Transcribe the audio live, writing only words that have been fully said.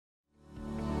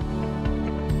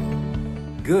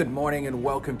Good morning and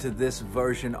welcome to this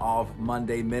version of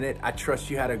Monday Minute. I trust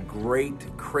you had a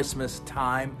great Christmas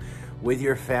time with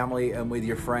your family and with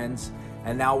your friends.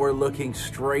 And now we're looking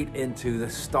straight into the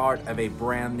start of a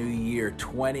brand new year,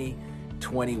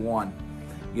 2021.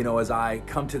 You know, as I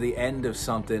come to the end of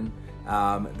something,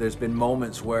 there's been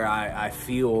moments where I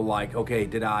feel like, okay,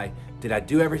 did I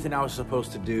do everything I was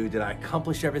supposed to do? Did I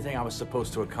accomplish everything I was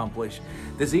supposed to accomplish?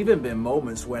 There's even been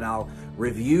moments when I'll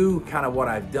review kind of what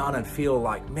I've done and feel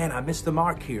like, man, I missed the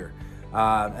mark here.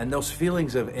 And those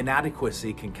feelings of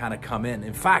inadequacy can kind of come in.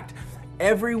 In fact,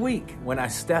 every week when I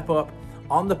step up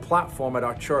on the platform at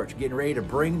our church, getting ready to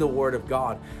bring the Word of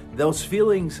God, those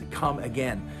feelings come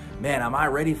again. Man, am I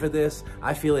ready for this?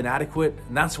 I feel inadequate.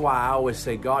 And that's why I always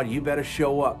say, God, you better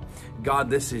show up. God,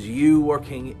 this is you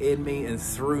working in me and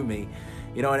through me.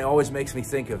 You know, and it always makes me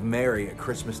think of Mary at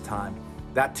Christmas time.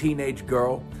 That teenage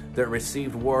girl that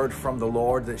received word from the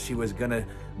Lord that she was going to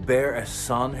bear a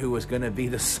son who was going to be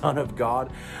the Son of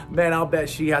God. Man, I'll bet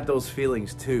she had those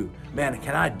feelings too. Man,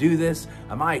 can I do this?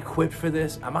 Am I equipped for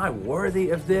this? Am I worthy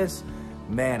of this?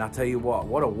 Man, I'll tell you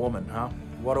what a woman, huh?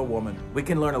 What a woman. We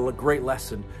can learn a great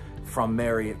lesson from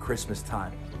Mary at Christmas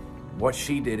time. What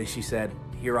she did is she said,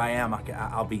 here I am,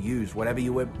 I'll be used. Whatever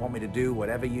you want me to do,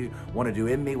 whatever you want to do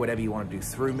in me, whatever you want to do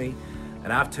through me.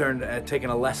 And I've taken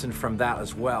a lesson from that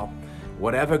as well.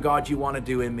 Whatever, God, you want to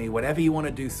do in me, whatever you want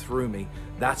to do through me,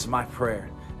 that's my prayer.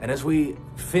 And as we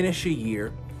finish a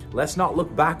year, let's not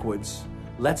look backwards,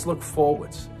 let's look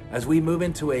forwards. As we move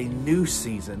into a new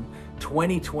season,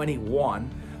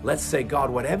 2021, let's say, God,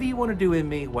 whatever you want to do in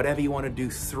me, whatever you want to do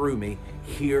through me,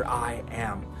 here I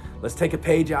am. Let's take a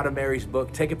page out of Mary's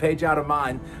book, take a page out of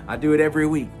mine. I do it every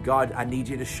week. God, I need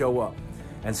you to show up.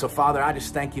 And so, Father, I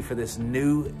just thank you for this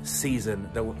new season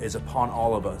that is upon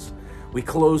all of us. We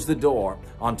close the door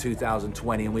on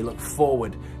 2020 and we look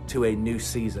forward to a new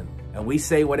season. And we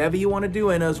say, whatever you want to do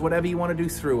in us, whatever you want to do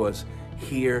through us,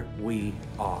 here we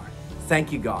are.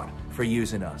 Thank you, God, for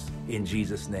using us. In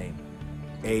Jesus' name,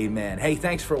 amen. Hey,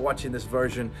 thanks for watching this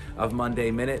version of Monday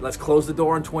Minute. Let's close the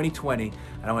door on 2020.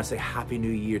 And I want to say Happy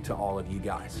New Year to all of you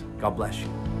guys. God bless you.